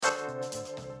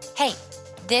Hey,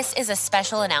 this is a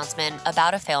special announcement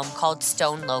about a film called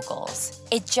Stone Locals.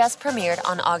 It just premiered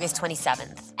on August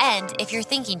 27th. And if you're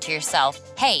thinking to yourself,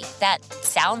 hey, that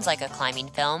sounds like a climbing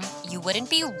film, you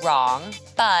wouldn't be wrong,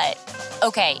 but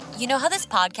okay, you know how this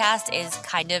podcast is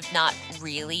kind of not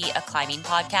really a climbing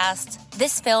podcast?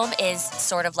 This film is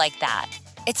sort of like that.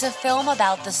 It's a film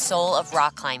about the soul of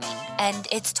rock climbing, and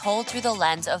it's told through the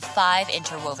lens of 5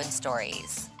 interwoven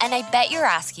stories. And I bet you're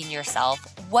asking yourself,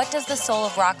 what does the soul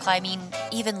of rock climbing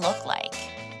even look like?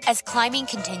 As climbing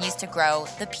continues to grow,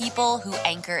 the people who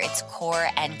anchor its core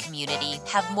and community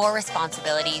have more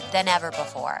responsibility than ever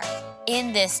before.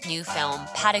 In this new film,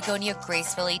 Patagonia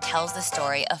gracefully tells the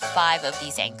story of 5 of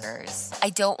these anchors. I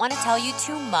don't want to tell you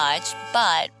too much,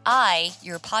 but I,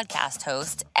 your podcast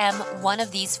host, am one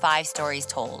of these 5 stories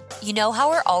told. You know how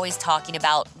we're always talking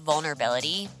about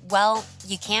vulnerability? Well,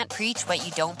 you can't preach what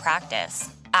you don't practice.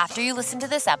 After you listen to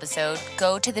this episode,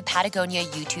 go to the Patagonia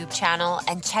YouTube channel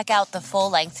and check out the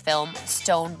full-length film,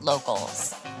 Stone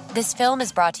Locals. This film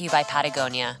is brought to you by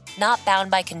Patagonia. Not bound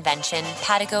by convention,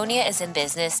 Patagonia is in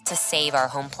business to save our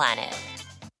home planet.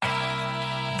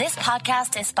 This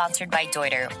podcast is sponsored by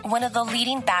Deuter, one of the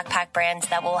leading backpack brands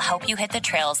that will help you hit the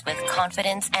trails with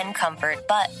confidence and comfort,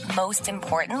 but most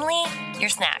importantly, your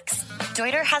snacks.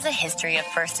 Deuter has a history of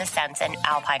first ascents and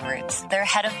alpine routes. Their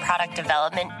head of product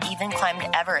development even climbed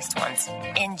Everest once,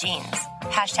 in jeans.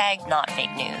 Hashtag not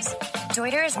fake news.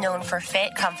 Deuter is known for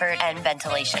fit, comfort, and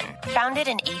ventilation. Founded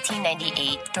in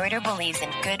 1898, Deuter believes in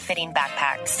good-fitting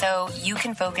backpacks so you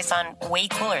can focus on way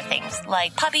cooler things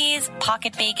like puppies,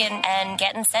 pocket bacon, and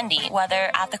getting sendy,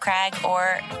 whether at the crag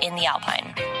or in the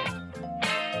alpine.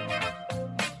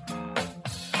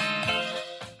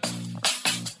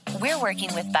 We're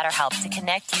working with BetterHelp to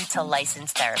connect you to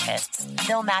licensed therapists.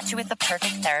 They'll match you with the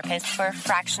perfect therapist for a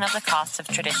fraction of the cost of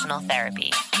traditional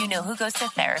therapy. You know who goes to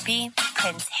therapy?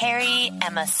 Prince Harry,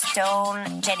 Emma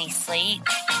Stone, Jenny Slate,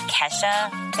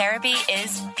 Kesha. Therapy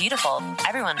is beautiful.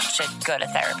 Everyone should go to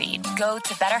therapy. Go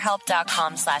to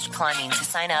betterhelp.com/climbing to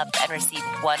sign up and receive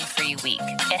 1 free week.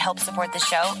 It helps support the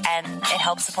show and it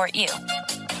helps support you.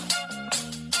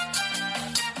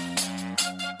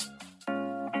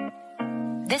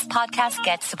 This podcast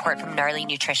gets support from Gnarly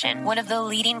Nutrition, one of the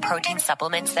leading protein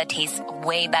supplements that taste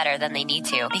way better than they need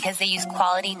to because they use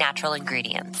quality natural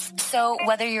ingredients. So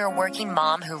whether you're a working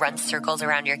mom who runs circles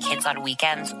around your kids on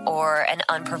weekends or an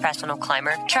unprofessional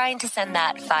climber trying to send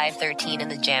that 513 in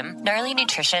the gym, Gnarly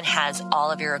Nutrition has all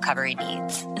of your recovery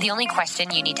needs. The only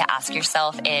question you need to ask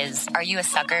yourself is, are you a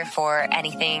sucker for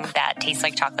anything that tastes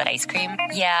like chocolate ice cream?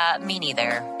 Yeah, me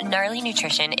neither. Gnarly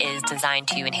Nutrition is designed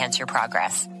to enhance your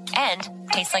progress and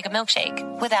tastes like a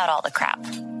milkshake without all the crap.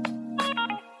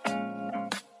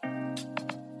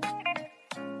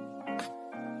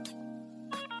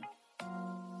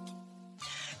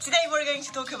 Today we're going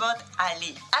to talk about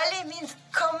allez. Allez means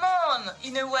come on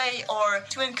in a way, or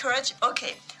to encourage.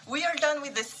 Okay, we are done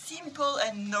with the simple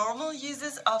and normal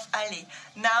uses of allez.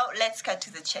 Now let's cut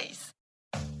to the chase.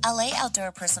 Allez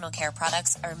Outdoor personal care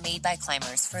products are made by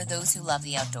climbers for those who love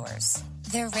the outdoors.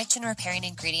 Their rich and repairing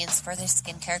ingredients for their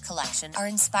skincare collection are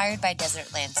inspired by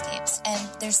desert landscapes, and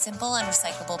their simple and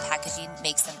recyclable packaging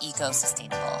makes them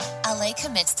eco-sustainable. Allez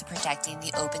commits to protecting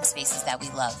the open spaces that we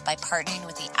love by partnering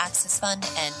with the Access Fund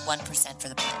and 1% for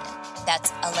the Planet.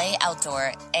 That's Allez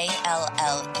Outdoor,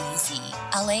 A-L-L-E-Z.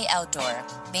 Allez Outdoor,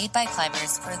 made by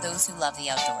climbers for those who love the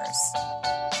outdoors.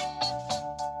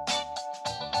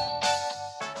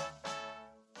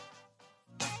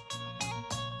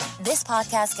 This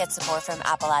podcast gets support from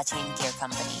Appalachian Gear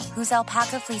Company, whose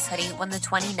Alpaca Fleece hoodie won the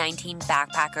 2019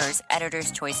 Backpackers Editor's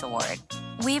Choice Award.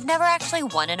 We've never actually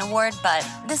won an award, but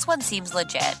this one seems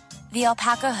legit. The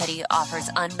Alpaca hoodie offers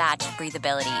unmatched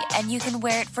breathability, and you can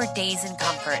wear it for days in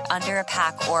comfort under a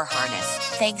pack or harness,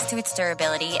 thanks to its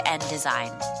durability and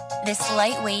design. This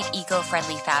lightweight,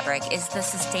 eco-friendly fabric is the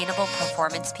sustainable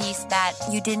performance piece that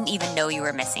you didn't even know you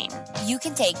were missing. You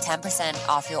can take 10%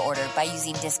 off your order by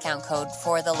using discount code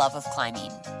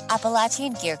FORTHELOVEOFCLIMBING.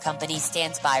 Appalachian Gear Company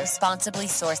stands by responsibly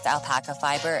sourced alpaca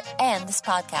fiber and this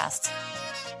podcast.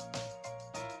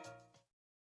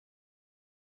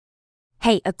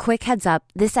 Hey, a quick heads up.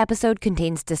 This episode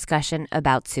contains discussion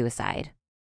about suicide.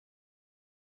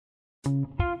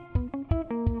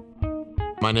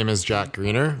 My name is Jack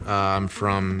Greener. I'm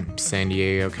from San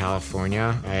Diego,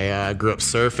 California. I grew up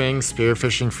surfing,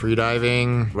 spearfishing,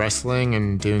 freediving, wrestling,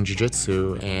 and doing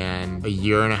jiu-jitsu. And a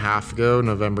year and a half ago,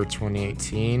 November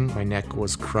 2018, my neck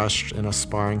was crushed in a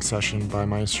sparring session by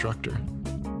my instructor.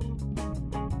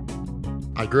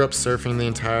 I grew up surfing the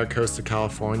entire coast of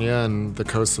California and the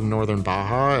coast of northern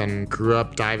Baja, and grew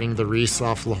up diving the reefs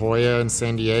off La Jolla and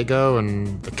San Diego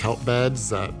and the kelp beds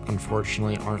that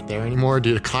unfortunately aren't there anymore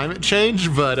due to climate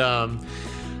change. But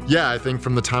yeah, I think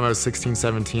from the time I was 16,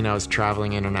 17, I was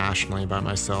traveling internationally by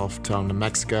myself to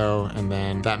Mexico, and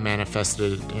then that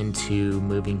manifested into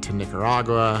moving to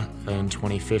Nicaragua in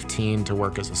 2015 to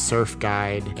work as a surf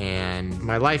guide. And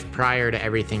my life prior to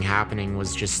everything happening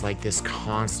was just like this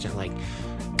constant, like,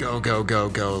 go, go, go,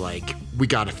 go, like, we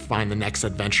gotta find the next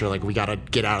adventure, like, we gotta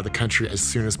get out of the country as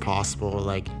soon as possible.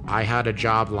 Like, I had a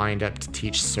job lined up to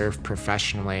teach surf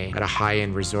professionally at a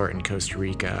high-end resort in Costa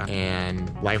Rica,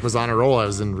 and life was on a roll. I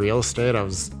was in real estate, I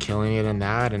was killing it in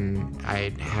that, and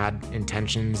I had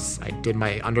intentions. I did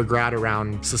my undergrad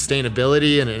around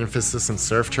sustainability and an emphasis in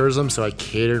surf tourism, so I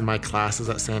catered my classes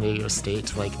at San Diego State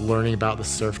to like learning about the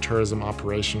surf tourism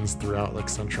operations throughout like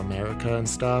Central America and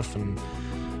stuff. And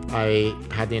I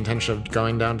had the intention of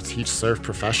going down to teach surf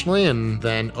professionally and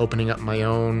then opening up my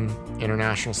own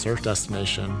international surf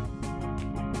destination.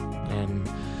 And,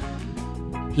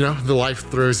 you know, the life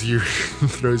throws you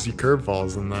throws you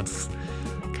curveballs, and that's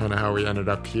kind of how we ended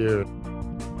up here.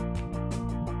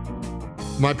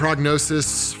 My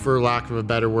prognosis, for lack of a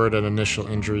better word, at initial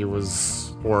injury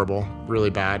was horrible, really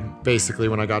bad. Basically,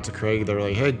 when I got to Craig, they were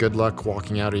like, hey, good luck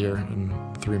walking out of here. And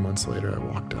 3 months later, I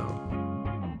walked out.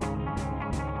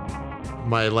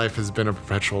 My life has been a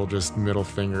perpetual just middle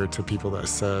finger to people that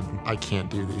said, I can't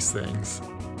do these things.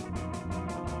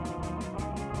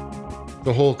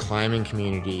 The whole climbing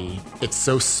community, it's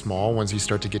so small once you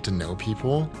start to get to know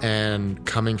people. And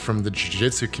coming from the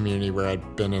jiu-jitsu community, where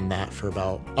I'd been in that for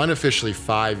about unofficially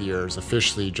 5 years,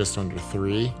 officially just under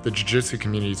 3, the jiu-jitsu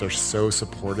communities are so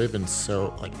supportive and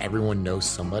so like everyone knows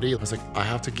somebody. I was like, I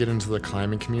have to get into the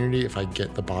climbing community if I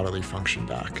get the bodily function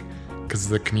back, because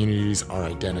the communities are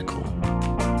identical.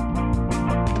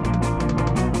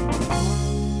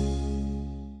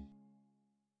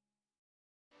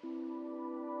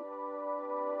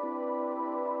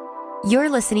 You're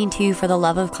listening to For the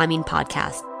Love of Climbing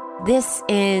podcast. This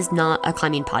is not a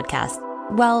climbing podcast.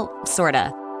 Well,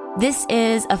 sorta. This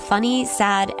is a funny,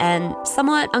 sad, and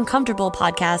somewhat uncomfortable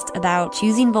podcast about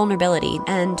choosing vulnerability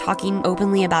and talking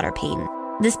openly about our pain.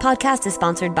 This podcast is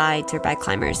sponsored by Dirtbag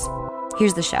Climbers.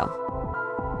 Here's the show.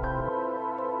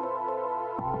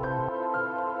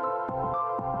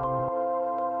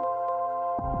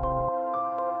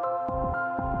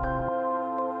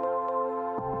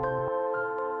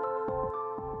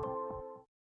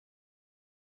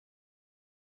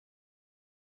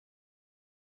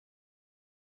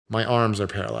 My arms are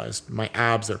paralyzed. My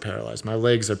abs are paralyzed. My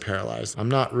legs are paralyzed. I'm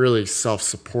not really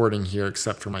self-supporting here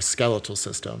except for my skeletal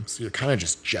system. So you're kind of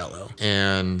just jello.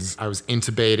 And I was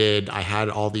intubated. I had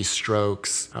all these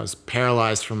strokes. I was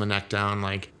paralyzed from the neck down.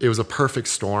 Like, it was a perfect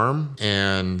storm.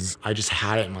 And I just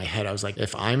had it in my head. I was like,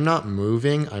 if I'm not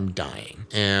moving, I'm dying.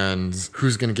 And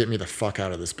who's going to get me the fuck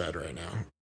out of this bed right now?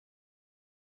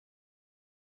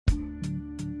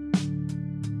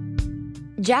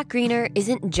 Jack Greener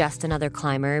isn't just another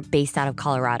climber based out of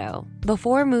Colorado.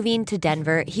 Before moving to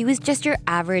Denver, he was just your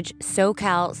average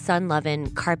SoCal,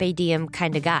 sun-lovin', carpe diem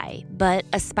kind of guy. But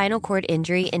a spinal cord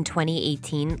injury in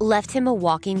 2018 left him a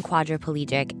walking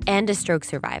quadriplegic and a stroke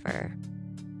survivor.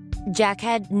 Jack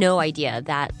had no idea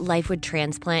that life would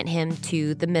transplant him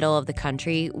to the middle of the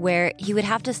country where he would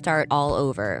have to start all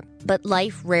over. But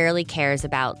life rarely cares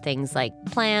about things like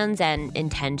plans and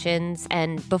intentions,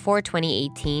 and before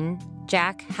 2018,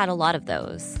 Jack had a lot of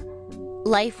those.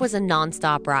 Life was a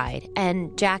nonstop ride,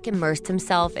 and Jack immersed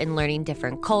himself in learning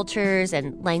different cultures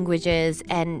and languages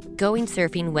and going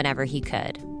surfing whenever he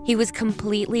could. He was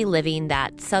completely living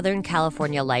that Southern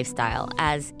California lifestyle,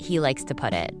 as he likes to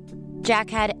put it. Jack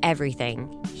had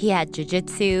everything. He had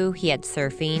jiu-jitsu, he had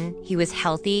surfing, he was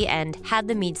healthy, and had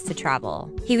the means to travel.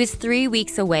 He was 3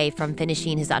 weeks away from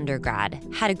finishing his undergrad,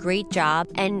 had a great job,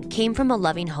 and came from a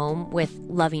loving home with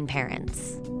loving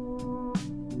parents.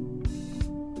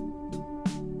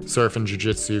 Surf and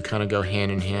jiu-jitsu kind of go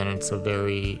hand in hand. It's a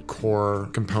very core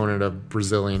component of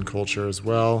Brazilian culture as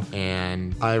well.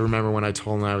 And I remember when I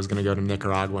told them I was going to go to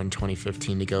Nicaragua in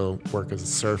 2015 to go work as a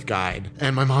surf guide.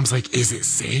 And my mom's like, is it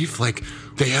safe? Like,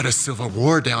 they had a civil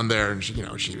war down there. And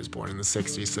she was born in the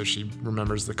 60s, so she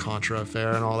remembers the Contra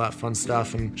affair and all that fun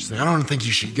stuff. And she's like, I don't think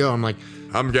you should go. I'm like,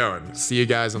 I'm going. See you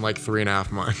guys in like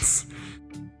 3.5 months.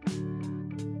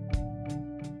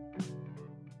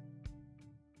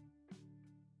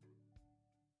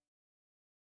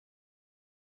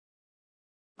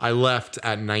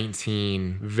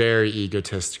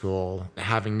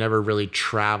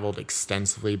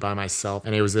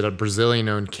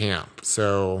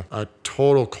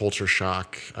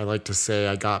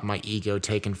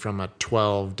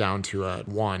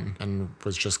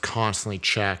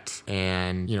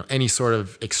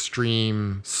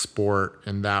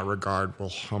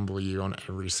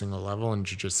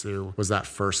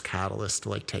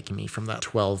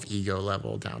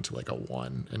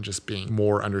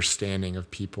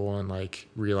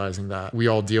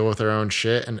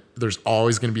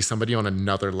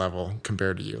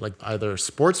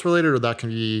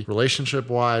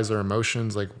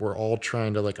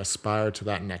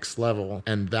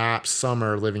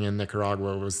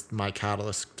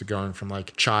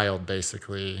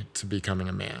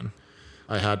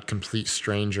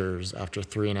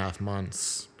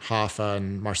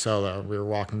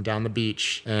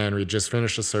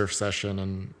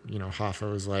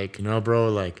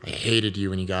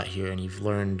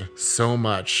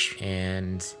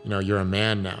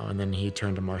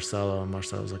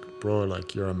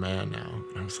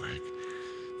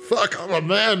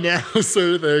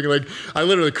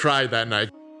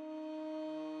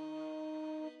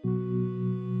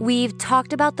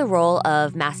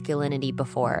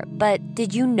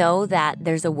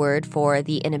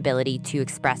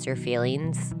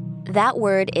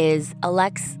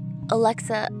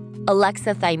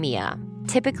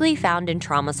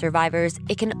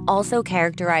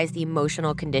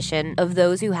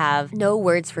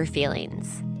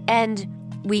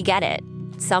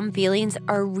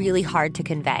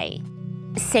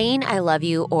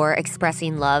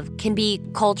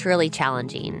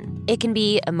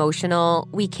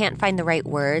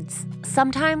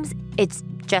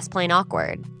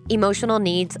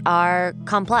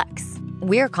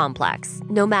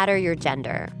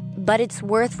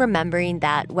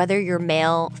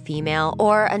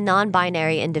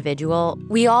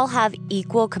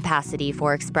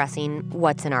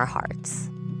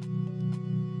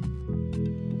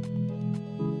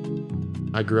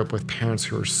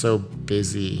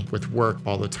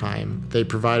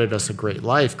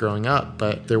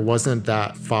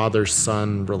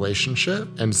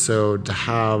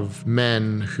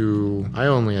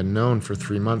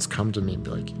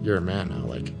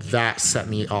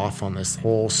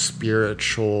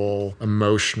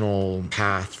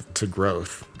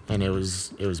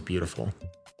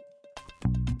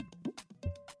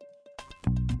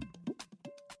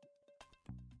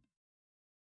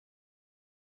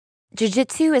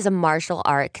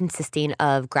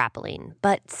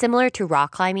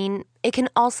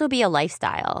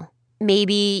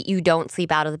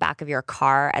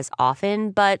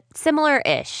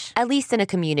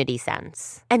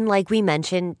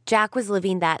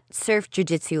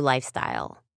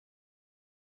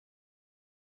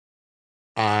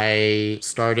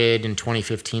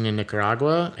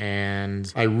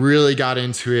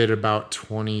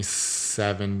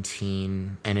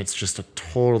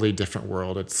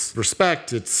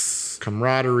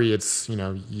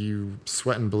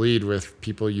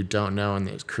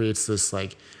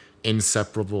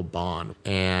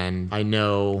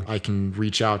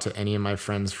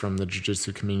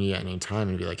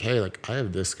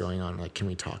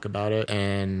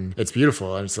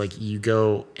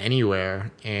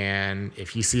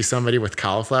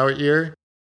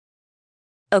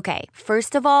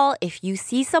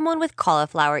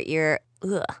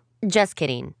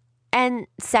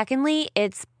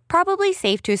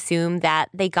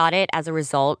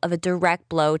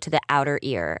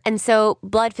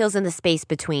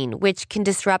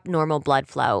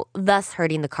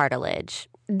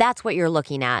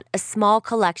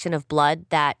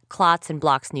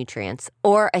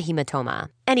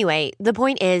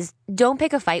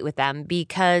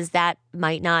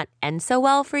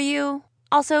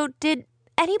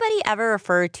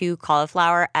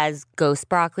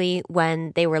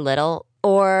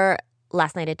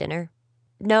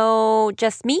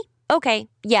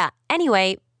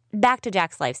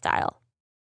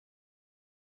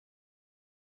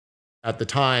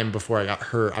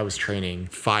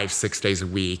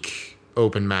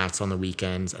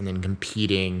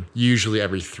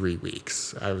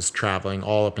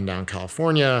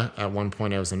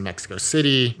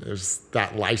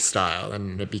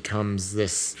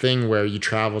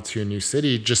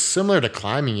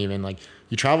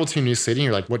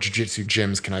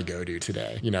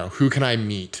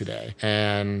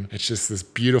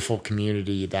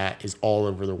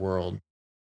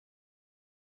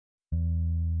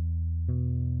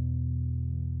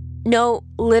 No,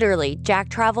 literally, Jack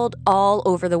traveled all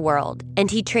over the world,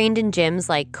 and he trained in gyms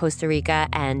like Costa Rica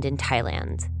and in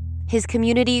Thailand. His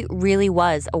community really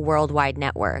was a worldwide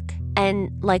network, and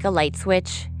like a light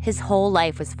switch, his whole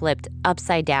life was flipped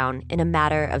upside down in a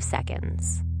matter of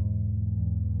seconds.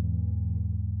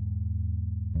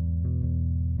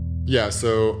 Yeah,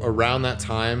 so around that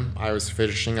time, I was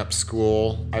finishing up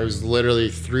school. I was literally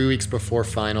 3 weeks before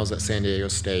finals at San Diego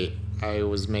State. I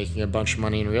was making a bunch of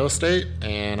money in real estate,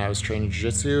 and I was training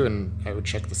jiu-jitsu, and I would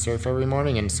check the surf every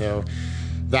morning. And so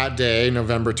that day,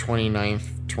 November 29th,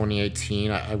 2018,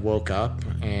 I woke up,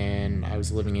 and I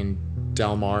was living in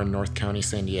Del Mar in North County,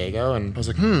 San Diego. And I was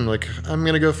like, I'm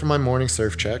going to go for my morning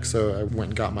surf check. So I went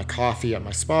and got my coffee at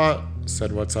my spot,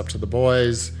 said what's up to the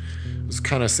boys. I was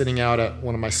kind of sitting out at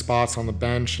one of my spots on the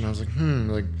bench, and I was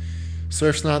like,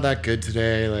 surf's not that good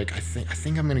today. Like, I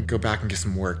think I'm going to go back and get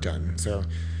some work done. So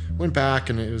went back,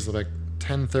 and it was like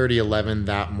 10:30, 11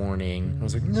 that morning. I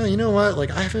was like, no, you know what? Like,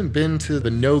 I haven't been to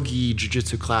the no-gi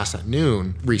jiu-jitsu class at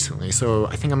noon recently, so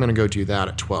I think I'm gonna go do that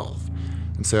at 12.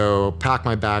 And so pack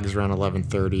my bags around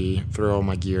 11:30, throw all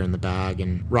my gear in the bag,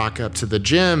 and rock up to the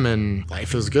gym, and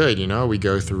life is good, you know? We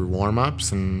go through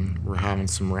warm-ups, and we're having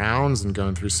some rounds and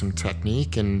going through some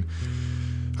technique, and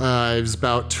it was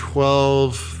about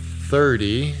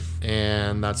 12:30,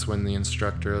 and that's when the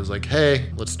instructor was like, hey,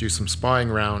 let's do some sparring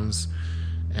rounds.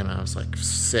 And I was like,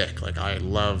 sick. Like, I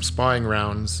love sparring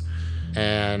rounds.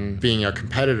 And being a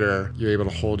competitor, you're able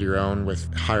to hold your own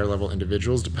with higher level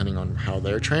individuals depending on how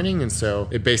they're training. And so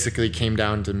it basically came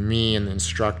down to me and the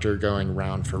instructor going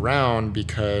round for round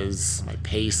because my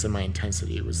pace and my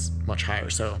intensity was much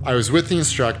higher. So I was with the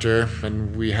instructor,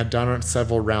 and we had done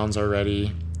several rounds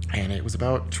already, and it was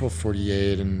about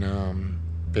 12:48, and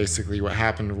basically what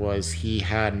happened was he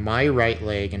had my right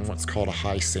leg in what's called a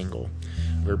high single.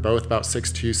 We were both about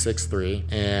 6'2", 6'3",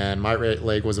 and my right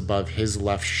leg was above his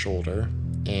left shoulder.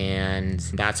 And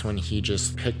that's when he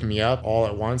just picked me up all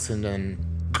at once and then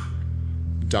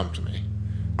dumped me.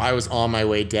 I was on my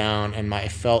way down, and I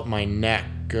felt my neck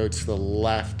go to the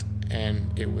left,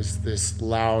 and it was this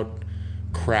loud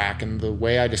crack. And the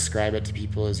way I describe it to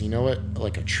people is, you know what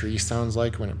like a tree sounds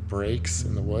like when it breaks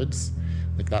in the woods?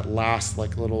 Like that last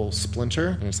like little splinter,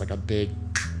 and it's like a big,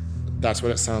 that's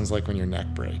what it sounds like when your neck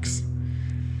breaks.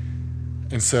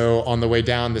 And so on the way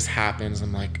down, this happens.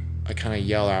 I'm like, I kind of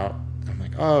yell out. I'm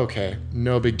like, oh, okay,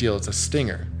 no big deal. It's a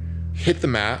stinger. Hit the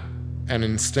mat, and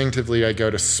instinctively I go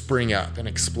to spring up and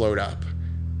explode up,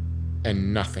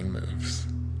 and nothing moves.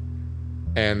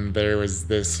 And there was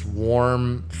this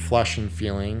warm flushing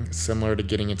feeling similar to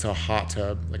getting into a hot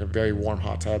tub, like a very warm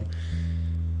hot tub,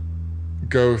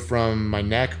 go from my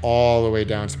neck all the way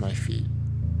down to my feet.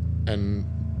 And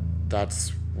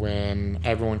that's when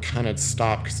everyone kind of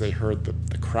stopped because they heard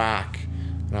the crack.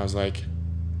 And I was like,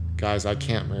 guys, I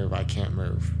can't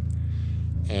move.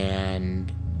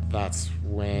 And that's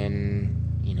when,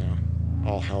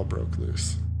 all hell broke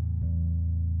loose.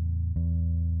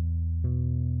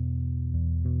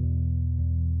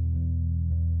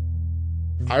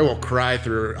 I will cry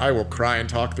and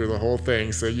talk through the whole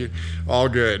thing. So all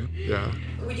good. Yeah.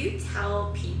 Would you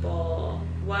tell people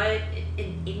what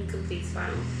an incomplete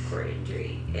spinal cord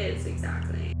injury is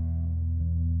exactly?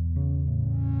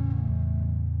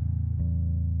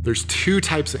 There's two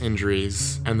types of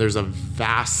injuries, and there's a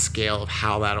vast scale of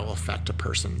how that'll affect a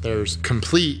person. There's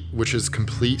complete, which is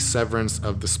complete severance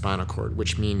of the spinal cord,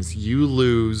 which means you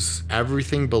lose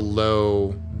everything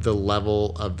below the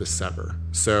level of the sever.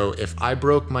 So if I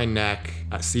broke my neck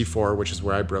at C4, which is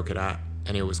where I broke it at,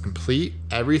 and it was complete,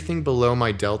 everything below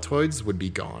my deltoids would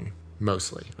be gone.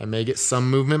 Mostly. I may get some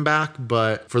movement back,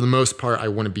 but for the most part, I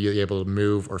wouldn't be able to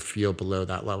move or feel below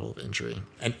that level of injury.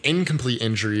 An incomplete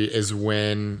injury is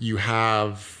when you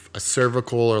have a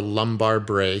cervical or lumbar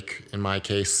break, in my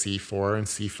case, C4 and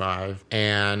C5,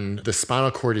 and the spinal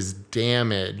cord is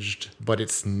damaged, but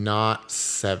it's not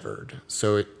severed.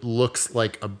 So it looks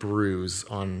like a bruise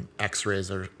on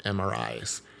X-rays or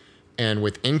MRIs. And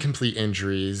with incomplete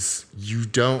injuries, you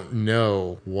don't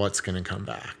know what's going to come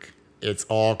back. It's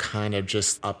all kind of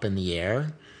just up in the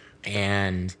air.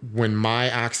 And when my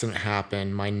accident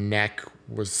happened, my neck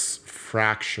was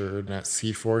fractured at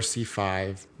C4,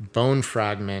 C5. Bone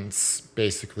fragments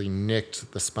basically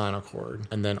nicked the spinal cord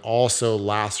and then also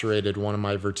lacerated one of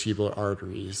my vertebral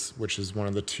arteries, which is one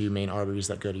of the two main arteries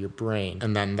that go to your brain.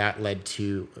 And then that led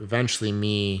to eventually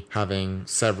me having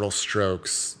several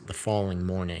strokes the following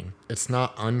morning. It's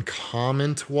not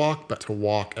uncommon to walk, but to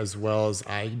walk as well as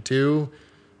I do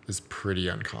is pretty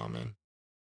uncommon.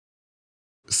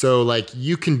 So like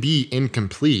you can be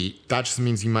incomplete. That just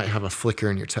means you might have a flicker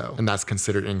in your toe, and that's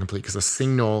considered incomplete because a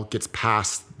signal gets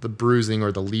past the bruising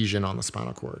or the lesion on the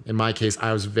spinal cord. In my case,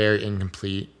 I was very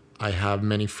incomplete. I have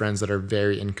many friends that are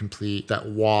very incomplete that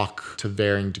walk to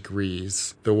varying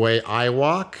degrees. The way I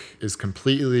walk is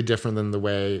completely different than the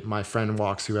way my friend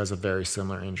walks who has a very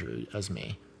similar injury as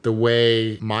me. The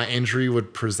way my injury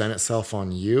would present itself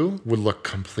on you would look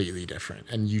completely different,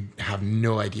 and you have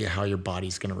no idea how your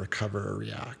body's going to recover or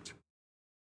react.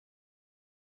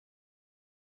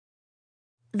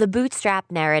 The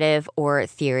bootstrap narrative or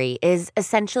theory is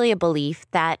essentially a belief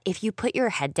that if you put your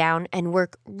head down and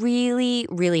work really,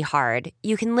 really hard,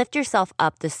 you can lift yourself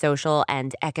up the social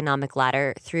and economic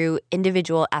ladder through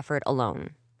individual effort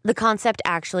alone. The concept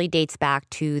actually dates back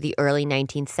to the early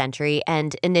 19th century,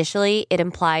 and initially it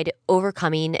implied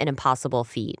overcoming an impossible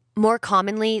feat. More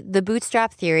commonly, the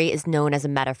bootstrap theory is known as a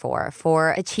metaphor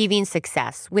for achieving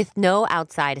success with no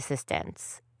outside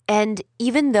assistance. And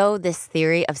even though this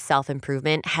theory of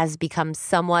self-improvement has become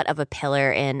somewhat of a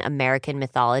pillar in American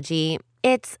mythology,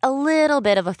 it's a little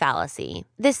bit of a fallacy.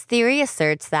 This theory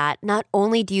asserts that not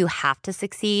only do you have to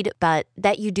succeed, but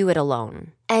that you do it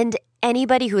alone. And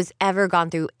anybody who's ever gone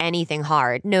through anything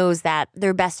hard knows that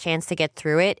their best chance to get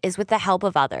through it is with the help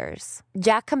of others.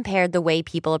 Jack compared the way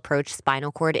people approach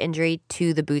spinal cord injury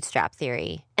to the bootstrap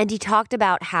theory, and he talked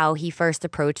about how he first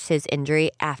approached his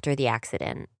injury after the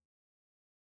accident.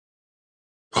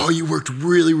 Oh, you worked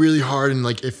really, really hard, and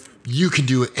like if you can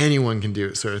do it, anyone can do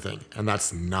it, sort of thing. And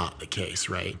that's not the case,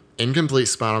 right? Incomplete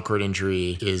spinal cord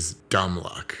injury is dumb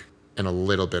luck and a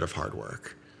little bit of hard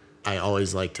work. I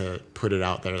always like to put it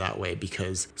out there that way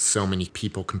because so many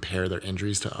people compare their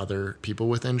injuries to other people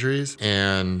with injuries.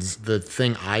 And the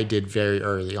thing I did very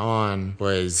early on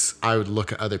was I would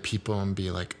look at other people and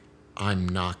be like, I'm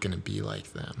not going to be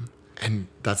like them. And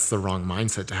that's the wrong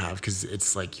mindset to have because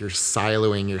it's like you're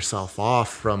siloing yourself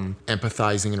off from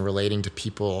empathizing and relating to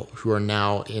people who are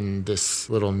now in this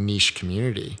little niche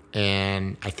community.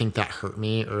 And I think that hurt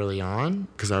me early on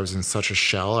because I was in such a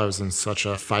shell. I was in such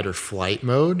a fight or flight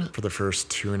mode for the first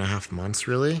 2.5 months,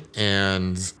 really.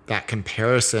 And that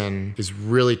comparison is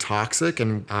really toxic.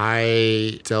 And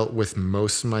I dealt with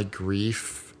most of my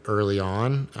grief early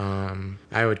on.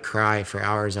 I would cry for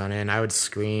hours on end. I would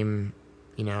scream.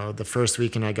 You know, the first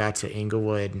weekend I got to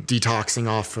Inglewood, detoxing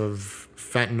off of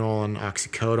fentanyl and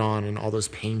oxycodone and all those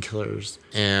painkillers.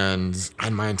 And I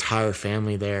had my entire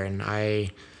family there, and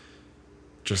I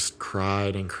just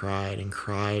cried and cried and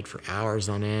cried for hours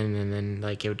on end. And then,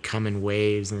 like, it would come in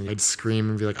waves, and I'd scream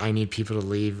and be like, I need people to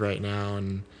leave right now.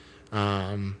 And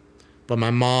but my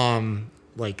mom,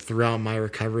 like, throughout my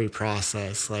recovery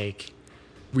process, like,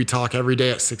 we talk every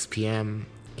day at 6 p.m.,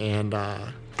 and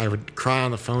I would cry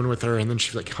on the phone with her, and then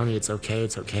she'd be like, honey, it's okay,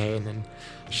 it's okay. And then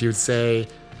she would say,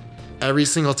 every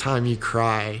single time you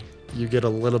cry, you get a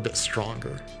little bit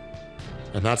stronger.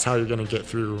 And that's how you're gonna get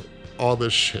through all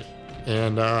this shit.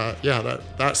 And yeah,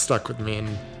 that stuck with me.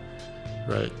 And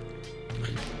right,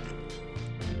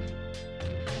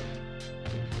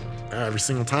 every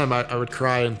single time I would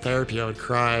cry in therapy, I would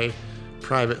cry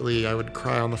privately, I would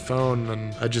cry on the phone,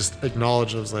 and I just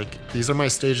acknowledged, I was like, these are my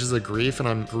stages of grief, and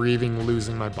I'm grieving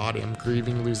losing my body, I'm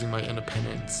grieving losing my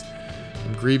independence,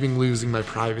 I'm grieving losing my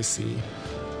privacy,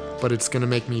 but it's gonna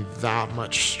make me that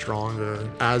much stronger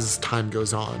as time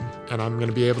goes on. And I'm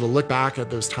gonna be able to look back at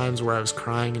those times where I was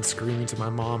crying and screaming to my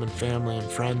mom and family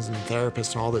and friends and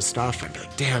therapists and all this stuff. I'd be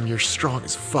like, damn, you're strong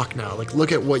as fuck now. Like,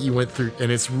 look at what you went through. And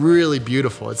it's really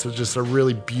beautiful. It's just a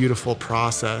really beautiful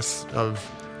process of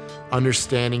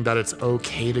understanding that it's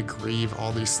okay to grieve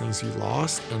all these things you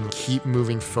lost and keep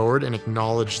moving forward and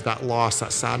acknowledge that loss,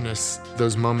 that sadness,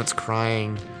 those moments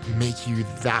crying make you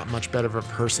that much better of a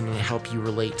person and help you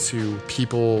relate to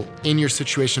people in your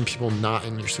situation, people not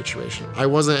in your situation. I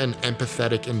wasn't an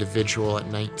empathetic individual at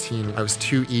 19. I was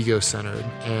too ego-centered,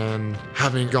 and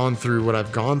having gone through what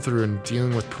I've gone through and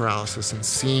dealing with paralysis and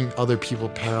seeing other people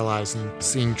paralyzed and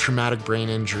seeing traumatic brain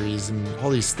injuries and all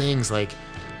these things, like,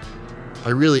 I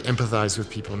really empathize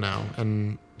with people now,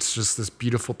 and it's just this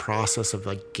beautiful process of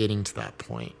like getting to that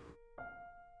point.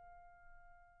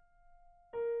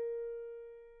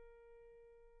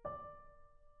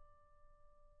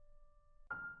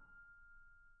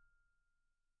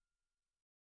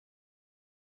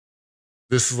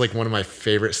 This is like one of my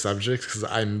favorite subjects because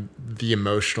I'm the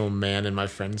emotional man in my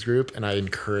friends group, and I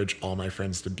encourage all my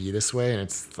friends to be this way. And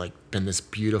it's like been this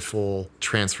beautiful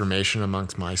transformation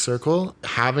amongst my circle.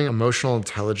 Having emotional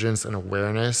intelligence and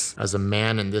awareness as a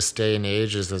man in this day and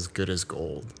age is as good as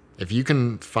gold. If you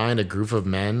can find a group of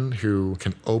men who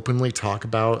can openly talk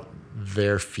about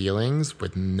their feelings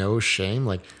with no shame,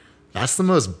 like That's the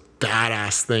most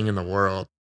badass thing in the world.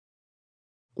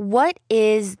 What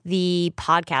is the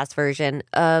podcast version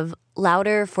of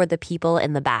Louder for the People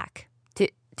in the Back?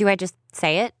 Do I just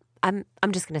say it? I'm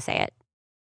just going to say it.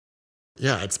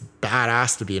 Yeah, it's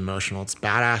badass to be emotional. It's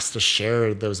badass to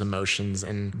share those emotions.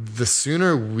 And the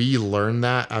sooner we learn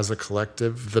that as a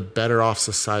collective, the better off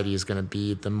society is going to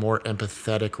be, the more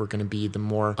empathetic we're going to be, the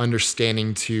more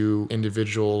understanding to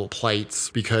individual plights.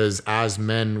 Because as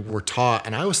men, we're taught,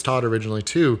 and I was taught originally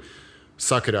too,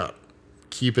 suck it up,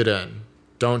 keep it in.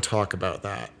 Don't talk about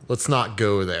that. Let's not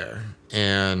go there.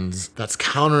 And that's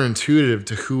counterintuitive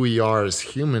to who we are as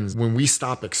humans. When we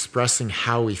stop expressing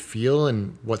how we feel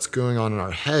and what's going on in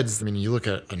our heads, I mean, you look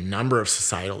at a number of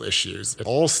societal issues. It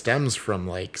all stems from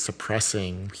like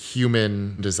suppressing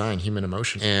human design, human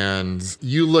emotion. And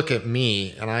you look at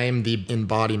me, and I am the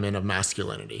embodiment of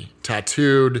masculinity.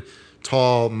 Tattooed,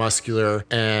 tall, muscular,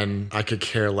 and I could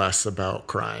care less about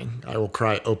crying. I will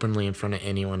cry openly in front of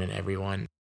anyone and everyone.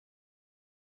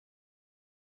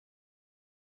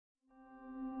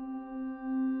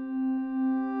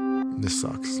 This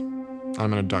sucks.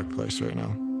 I'm in a dark place right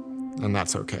now, and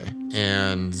that's okay.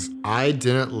 And I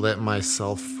didn't let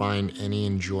myself find any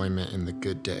enjoyment in the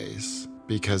good days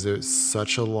because it was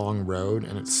such a long road,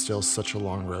 and it's still such a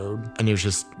long road. And it was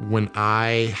just when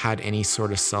I had any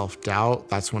sort of self-doubt,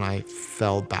 that's when I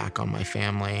fell back on my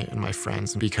family and my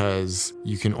friends, because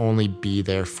you can only be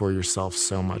there for yourself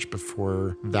so much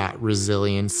before that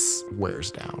resilience wears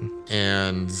down.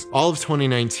 And all of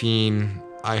 2019,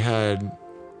 I had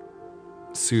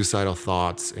suicidal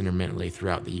thoughts intermittently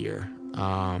throughout the year.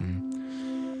 I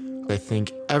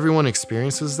think everyone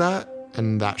experiences that,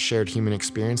 and that shared human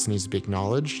experience needs to be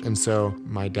acknowledged. And so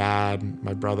my dad,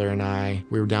 my brother, and I,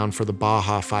 we were down for the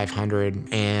Baja 500,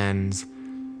 and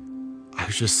I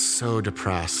was just so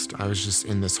depressed. I was just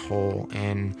in this hole,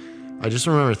 and I just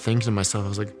remember thinking to myself, I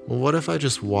was like, well, what if I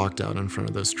just walked out in front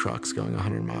of those trucks going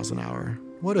 100 miles an hour?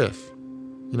 What if,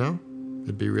 you know?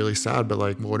 It'd be really sad, but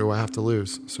like, what do I have to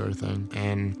lose, sort of thing.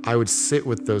 And I would sit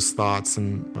with those thoughts,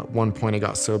 and at one point it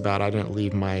got so bad I didn't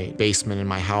leave my basement in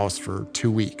my house for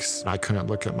 2 weeks. I couldn't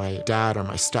look at my dad or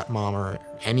my stepmom or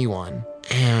anyone.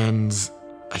 And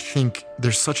I think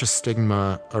there's such a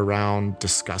stigma around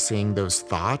discussing those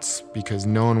thoughts because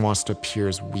no one wants to appear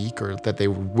as weak or that they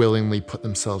willingly put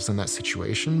themselves in that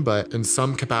situation. But in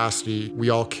some capacity,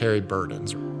 we all carry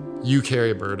burdens. You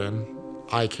carry a burden,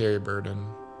 I carry a burden.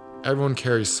 Everyone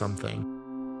carries something.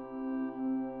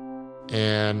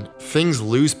 And things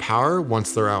lose power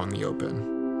once they're out in the open.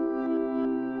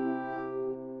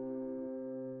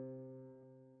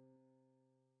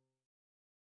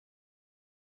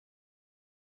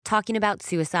 Talking about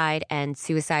suicide and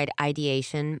suicide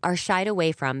ideation are shied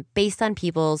away from based on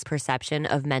people's perception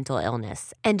of mental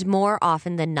illness. And more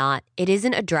often than not, it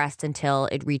isn't addressed until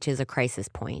it reaches a crisis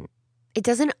point. It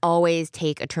doesn't always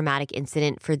take a traumatic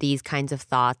incident for these kinds of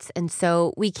thoughts, and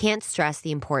so we can't stress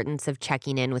the importance of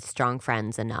checking in with strong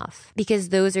friends enough, because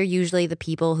those are usually the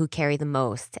people who carry the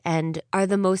most and are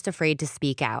the most afraid to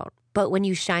speak out. But when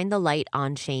you shine the light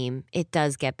on shame, it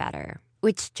does get better,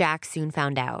 which Jack soon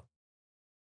found out.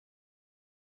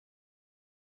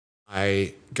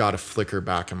 I got a flicker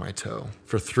back in my toe.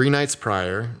 For 3 nights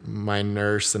prior, my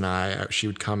nurse and she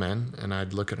would come in and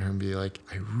I'd look at her and be like,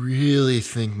 I really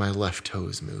think my left toe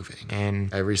is moving.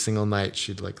 And every single night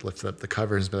she'd like lift up the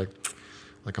covers and be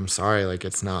like, I'm sorry, like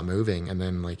it's not moving. And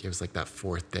then like, it was like that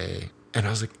 4th day. And I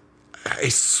was like, I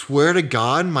swear to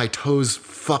God, my toe's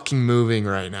fucking moving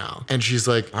right now. And she's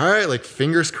like, all right, like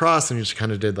fingers crossed. And she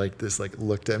kind of did like this, like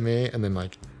looked at me and then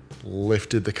like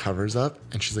lifted the covers up,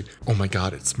 and she's like, oh my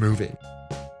God, it's moving.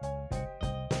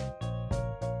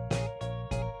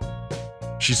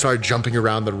 She started jumping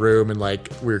around the room and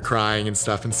like we were crying and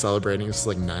stuff and celebrating. It was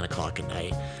like 9 o'clock at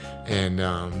night. And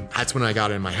that's when I got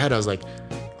it in my head. I was like,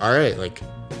 all right, like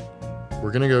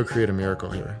we're gonna go create a miracle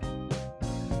here.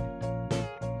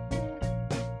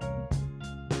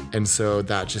 And so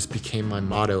that just became my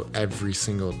motto every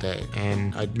single day.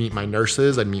 And I'd meet my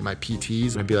nurses, I'd meet my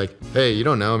PTs, and I'd be like, hey, you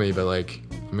don't know me, but like,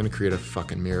 I'm gonna create a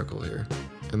fucking miracle here.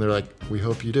 And they're like, we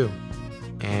hope you do.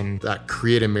 And that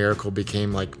create a miracle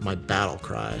became like my battle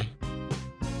cry.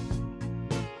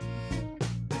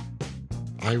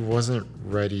 I wasn't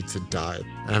ready to die.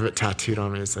 I have it tattooed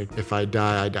on me. It's like, if I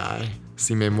die, I die.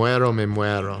 Si me muero, me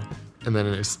muero. And then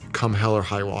it's come hell or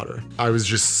high water. I was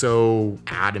just so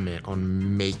adamant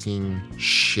on making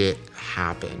shit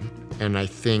happen. And I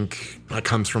think that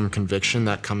comes from conviction,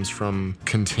 that comes from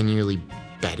continually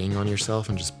betting on yourself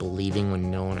and just believing when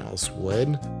no one else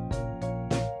would.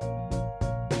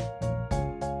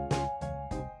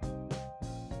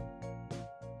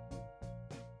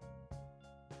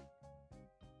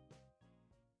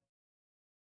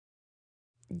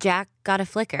 Jack got a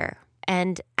flicker.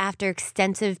 And after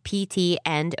extensive PT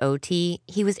and OT,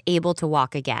 he was able to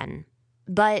walk again.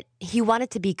 But he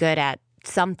wanted to be good at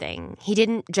something. He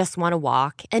didn't just want to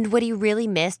walk. And what he really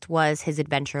missed was his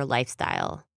adventure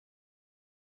lifestyle.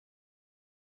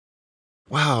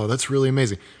 Wow, that's really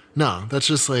amazing. No, that's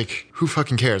just like, who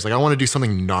fucking cares? Like, I want to do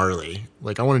something gnarly.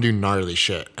 Like, I want to do gnarly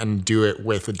shit and do it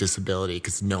with a disability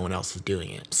because no one else is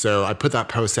doing it. So I put that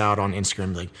post out on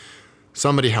Instagram, like,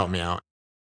 somebody help me out.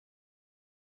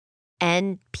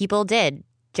 And people did.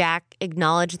 Jack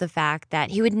acknowledged the fact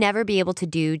that he would never be able to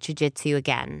do jiu-jitsu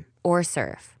again or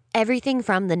surf. Everything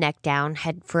from the neck down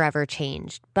had forever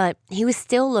changed, but he was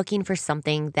still looking for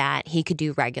something that he could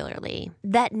do regularly.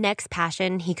 That next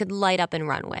passion he could light up and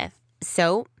run with.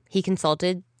 So he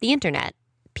consulted the internet.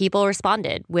 People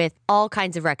responded with all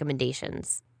kinds of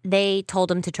recommendations. They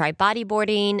told him to try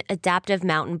bodyboarding, adaptive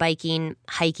mountain biking,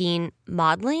 hiking,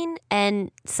 modeling, and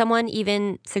someone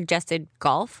even suggested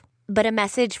golf. But a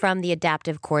message from the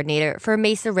adaptive coordinator for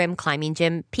Mesa Rim Climbing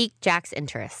Gym piqued Jack's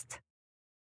interest.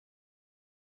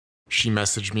 She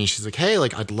messaged me. She's like, hey,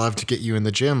 like, I'd love to get you in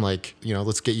the gym. Like,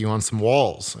 let's get you on some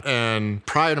walls. And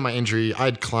prior to my injury,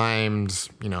 I'd climbed,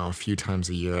 a few times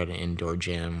a year at an indoor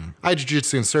gym. I had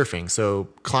jiu-jitsu and surfing. So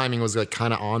climbing was like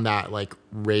kind of on that like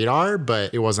radar,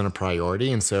 but it wasn't a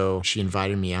priority. And so she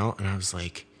invited me out and I was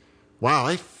like, wow,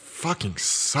 I fucking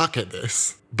suck at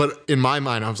this. But in my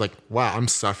mind, I was like, wow, I'm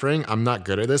suffering. I'm not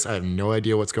good at this. I have no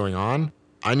idea what's going on.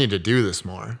 I need to do this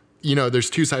more. There's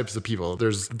two types of people.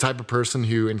 There's the type of person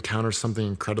who encounters something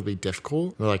incredibly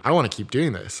difficult. They're like, I want to keep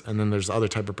doing this. And then there's the other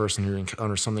type of person who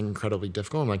encounters something incredibly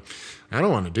difficult. I'm like, I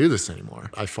don't want to do this anymore.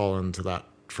 I fall into that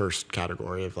first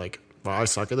category of like, well, I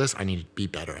suck at this. I need to be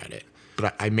better at it.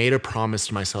 But I made a promise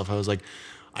to myself. I was like,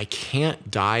 I can't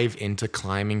dive into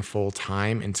climbing full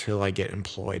time until I get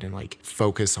employed and like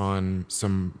focus on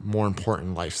some more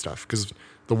important life stuff. Because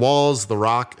the walls, the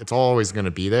rock, it's always going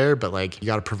to be there, but like you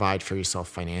got to provide for yourself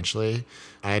financially.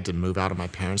 I had to move out of my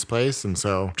parents' place. And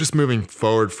so just moving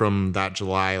forward from that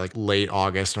July, like late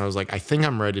August, and I was like, I think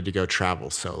I'm ready to go travel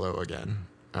solo again.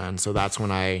 And so that's when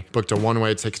I booked a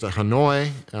one-way ticket to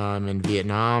Hanoi in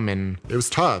Vietnam. And it was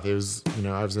tough. It was,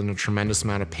 I was in a tremendous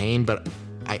amount of pain, but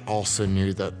I also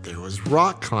knew that there was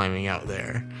rock climbing out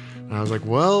there. And I was like,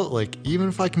 well, like, even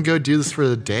if I can go do this for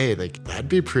the day, like, that'd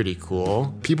be pretty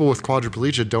cool. People with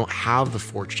quadriplegia don't have the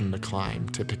fortune to climb,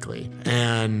 typically.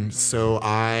 And so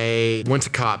I went to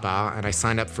Cat Ba and I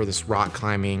signed up for this rock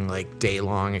climbing, like,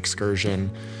 day-long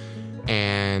excursion.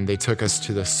 And they took us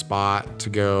to the spot to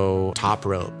go top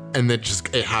rope. And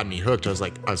it had me hooked. I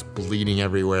was bleeding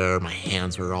everywhere. My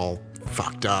hands were all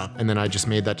fucked up. And then I just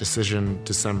made that decision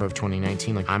December of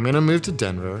 2019. Like, I'm gonna move to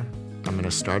Denver. I'm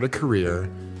gonna start a career.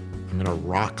 I'm gonna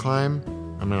rock climb.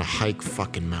 I'm gonna hike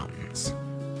fucking mountains.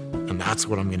 And that's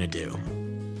what I'm gonna do.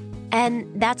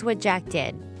 And that's what Jack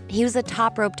did. He was a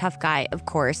top rope tough guy, of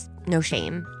course, no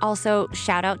shame. Also,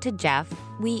 shout out to Jeff.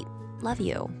 We love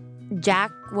you.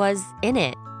 Jack was in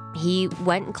it. He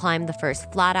went and climbed the first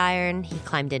Flatiron. He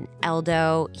climbed an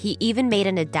Eldo. He even made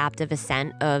an adaptive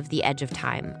ascent of the Edge of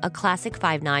Time, a classic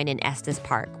 5'9" in Estes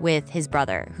Park with his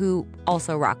brother, who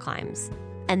also rock climbs.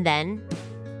 And then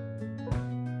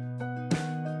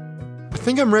I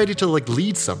think I'm ready to like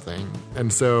lead something.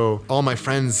 And so all my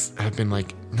friends have been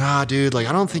like, nah, dude, like,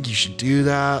 I don't think you should do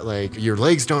that. Like, your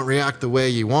legs don't react the way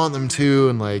you want them to.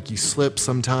 And like, you slip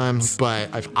sometimes.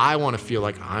 But if I want to feel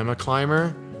like I'm a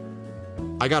climber,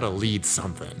 I got to lead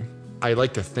something. I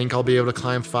like to think I'll be able to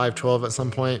climb 512 at some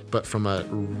point. But from a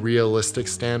realistic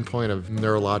standpoint of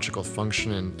neurological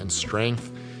function and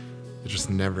strength, it's just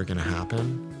never going to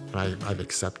happen. And I've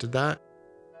accepted that.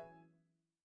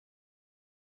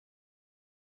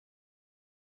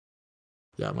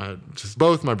 Yeah,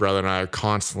 both my brother and I are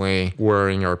constantly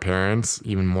worrying our parents,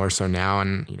 even more so now.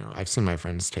 And, I've seen my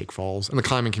friends take falls. In the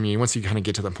climbing community, once you kind of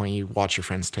get to the point, you watch your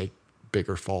friends take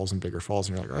bigger falls, and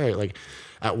you're like, all right, like,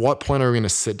 at what point are we going to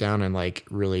sit down and like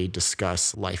really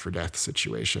discuss life or death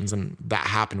situations? And that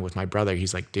happened with my brother.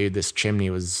 He's like, dude, this chimney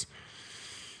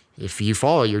if you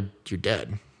fall, you're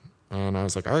dead. And I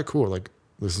was like, all right, cool. Like,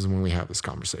 this is when we have this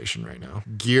conversation right now.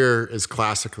 Gear is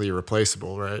classically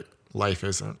replaceable, right? Life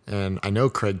isn't. And I know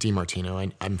Craig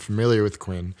DiMartino. I'm familiar with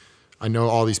Quinn. I know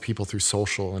all these people through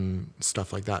social and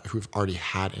stuff like that who've already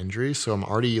had injuries. So I'm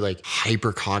already like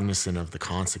hyper cognizant of the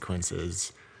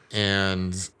consequences.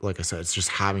 And like I said, it's just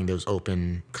having those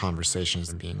open conversations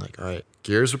and being like, all right,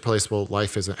 gear is replaceable.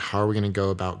 Life isn't. How are we going to go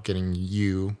about getting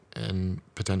you and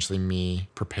potentially me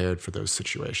prepared for those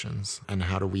situations? And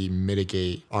how do we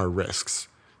mitigate our risks?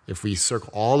 If we circle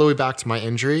all the way back to my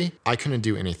injury, I couldn't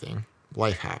do anything.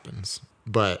 Life happens.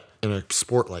 But in a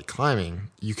sport like climbing,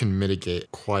 you can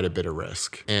mitigate quite a bit of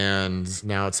risk. And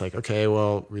now it's like, okay,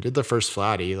 well, we did the first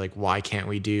flatty. Like, why can't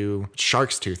we do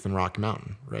Shark's Tooth in Rocky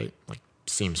Mountain, right? Like,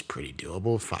 seems pretty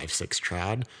doable, 5-6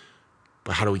 trad.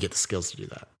 But how do we get the skills to do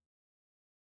that?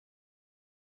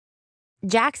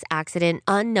 Jack's accident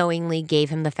unknowingly gave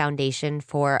him the foundation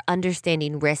for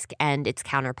understanding risk and its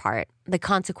counterpart, the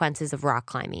consequences of rock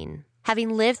climbing.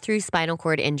 Having lived through spinal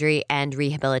cord injury and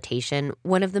rehabilitation,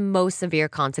 one of the most severe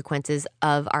consequences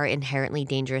of our inherently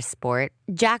dangerous sport,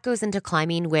 Jack goes into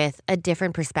climbing with a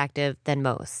different perspective than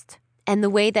most. And the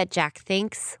way that Jack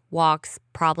thinks, walks,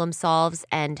 problem solves,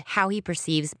 and how he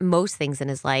perceives most things in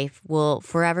his life will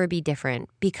forever be different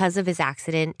because of his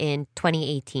accident in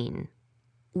 2018.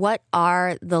 What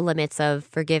are the limits of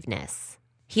forgiveness?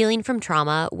 Healing from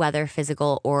trauma, whether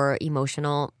physical or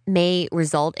emotional, may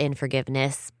result in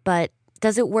forgiveness, but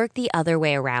does it work the other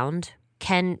way around?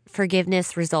 Can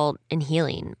forgiveness result in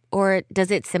healing, or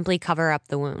does it simply cover up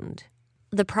the wound?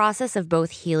 The process of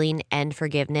both healing and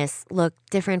forgiveness look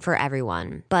different for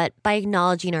everyone, but by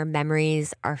acknowledging our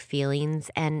memories, our feelings,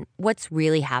 and what's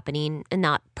really happening and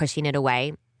not pushing it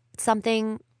away,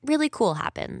 something really cool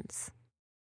happens.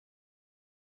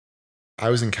 I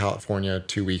was in California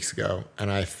 2 weeks ago, and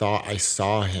I thought I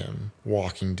saw him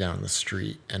walking down the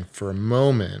street. And for a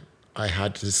moment, I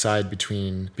had to decide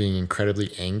between being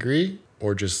incredibly angry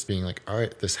or just being like, all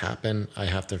right, this happened. I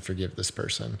have to forgive this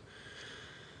person.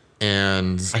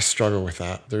 And I struggle with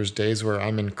that. There's days where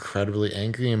I'm incredibly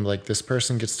angry and like, this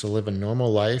person gets to live a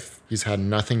normal life. He's had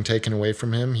nothing taken away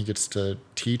from him. He gets to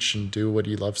teach and do what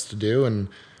he loves to do. And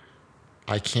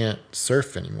I can't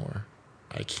surf anymore.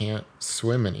 I can't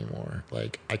swim anymore.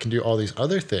 Like, I can do all these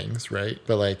other things, right?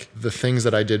 But like the things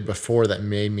that I did before that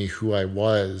made me who I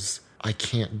was, I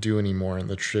can't do anymore in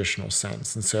the traditional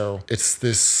sense. And so it's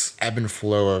this ebb and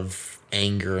flow of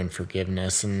anger and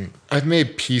forgiveness. And I've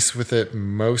made peace with it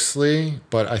mostly,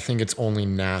 but I think it's only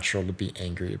natural to be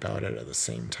angry about it at the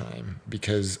same time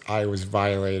because I was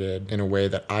violated in a way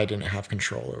that I didn't have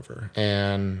control over.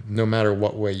 And no matter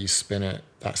what way you spin it,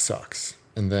 that sucks.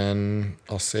 And then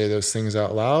I'll say those things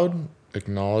out loud,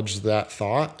 acknowledge that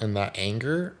thought and that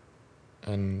anger.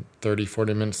 And 30,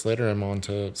 40 minutes later, I'm on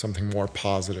to something more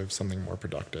positive, something more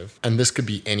productive. And this could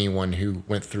be anyone who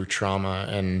went through trauma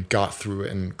and got through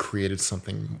it and created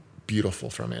something beautiful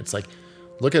from it. It's like,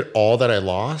 look at all that I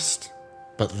lost,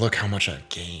 but look how much I've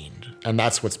gained. And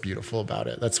that's what's beautiful about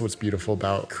it. That's what's beautiful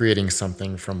about creating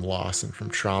something from loss and from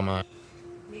trauma.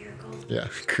 Miracle. Yeah,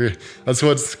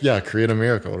 create a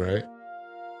miracle, right?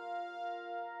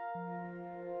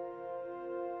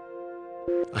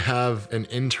 I have an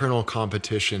internal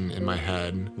competition in my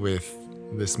head with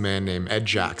this man named Ed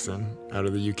Jackson out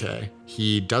of the UK.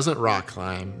 He doesn't rock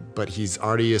climb, but he's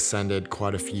already ascended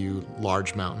quite a few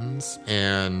large mountains,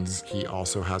 and he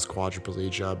also has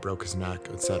quadriplegia, broke his neck,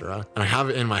 etc. And I have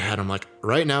it in my head, I'm like,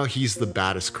 right now he's the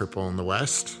baddest cripple in the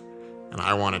West, and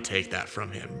I want to take that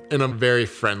from him in a very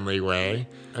friendly way.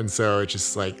 And so it's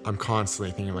just like, I'm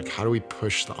constantly thinking like, how do we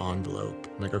push the envelope?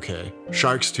 I'm like, okay,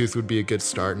 Shark's Tooth would be a good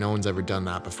start. No one's ever done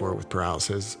that before with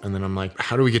paralysis. And then I'm like,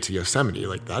 how do we get to Yosemite?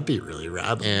 Like, that'd be really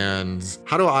rad. And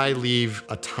how do I leave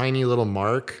a tiny little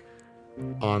mark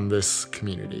on this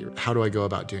community? How do I go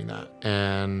about doing that?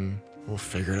 And we'll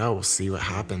figure it out. We'll see what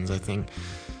happens. I think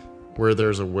where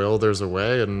there's a will, there's a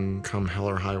way, and come hell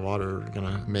or high water, we're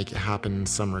gonna make it happen in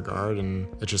some regard, and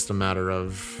it's just a matter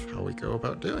of how we go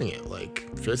about doing it. Like,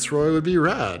 Fitzroy would be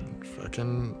rad.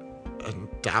 Fucking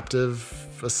adaptive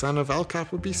ascent of El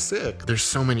Cap would be sick. There's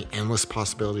so many endless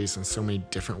possibilities and so many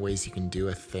different ways you can do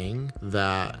a thing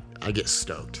that I get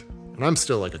stoked. And I'm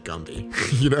still like a Gumby,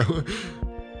 you know?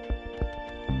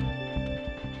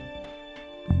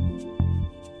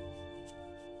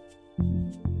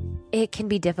 It can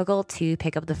be difficult to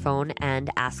pick up the phone and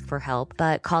ask for help,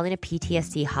 but calling a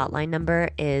PTSD hotline number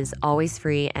is always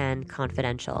free and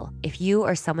confidential. If you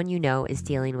or someone you know is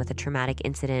dealing with a traumatic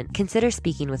incident, consider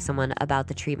speaking with someone about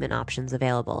the treatment options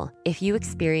available. If you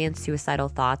experience suicidal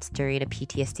thoughts during a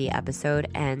PTSD episode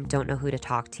and don't know who to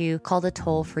talk to, call the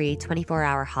toll-free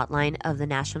 24-hour hotline of the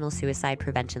National Suicide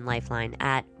Prevention Lifeline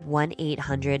at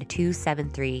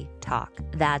 1-800-273-TALK.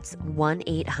 That's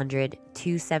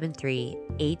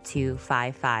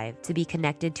 1-800-273-8255 to be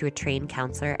connected to a trained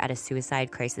counselor at a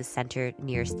suicide crisis center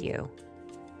nearest you.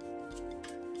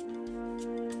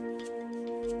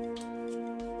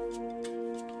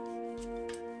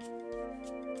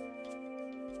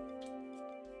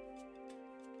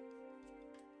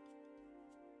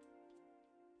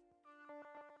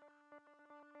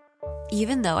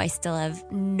 Even though I still have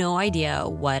no idea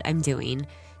what I'm doing,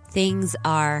 things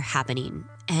are happening.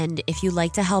 And if you'd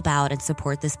like to help out and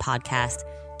support this podcast,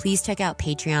 please check out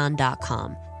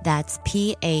patreon.com. That's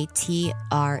Patreon,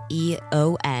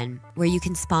 where you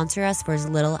can sponsor us for as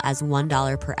little as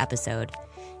 $1 per episode.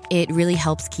 It really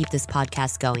helps keep this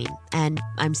podcast going, and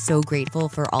I'm so grateful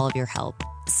for all of your help.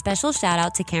 Special shout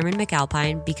out to Cameron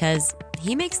McAlpine because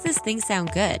he makes this thing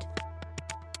sound good.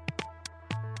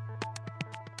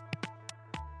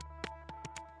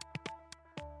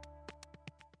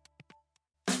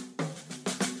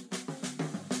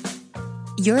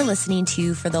 You're listening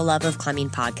to For the Love of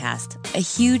Climbing podcast. A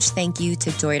huge thank you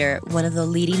to Deuter, one of the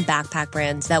leading backpack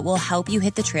brands that will help you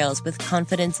hit the trails with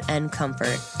confidence and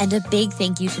comfort. And a big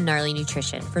thank you to Gnarly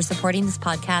Nutrition for supporting this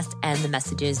podcast and the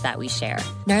messages that we share.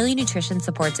 Gnarly Nutrition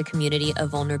supports a community of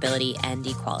vulnerability and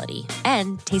equality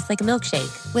and tastes like a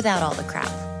milkshake without all the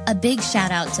crap. A big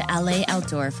shout out to LA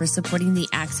Outdoor for supporting the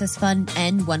Access Fund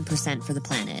and 1% for the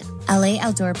planet. LA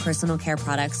Outdoor personal care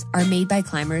products are made by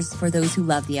climbers for those who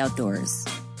love the outdoors.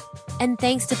 And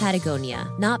thanks to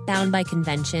Patagonia. Not bound by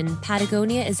convention,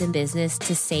 Patagonia is in business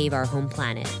to save our home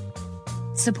planet.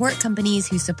 Support companies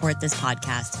who support this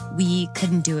podcast. We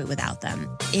couldn't do it without them.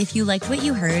 If you liked what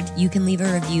you heard, you can leave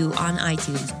a review on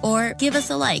iTunes or give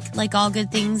us a like. Like all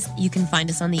good things, you can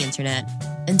find us on the internet.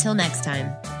 Until next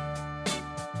time.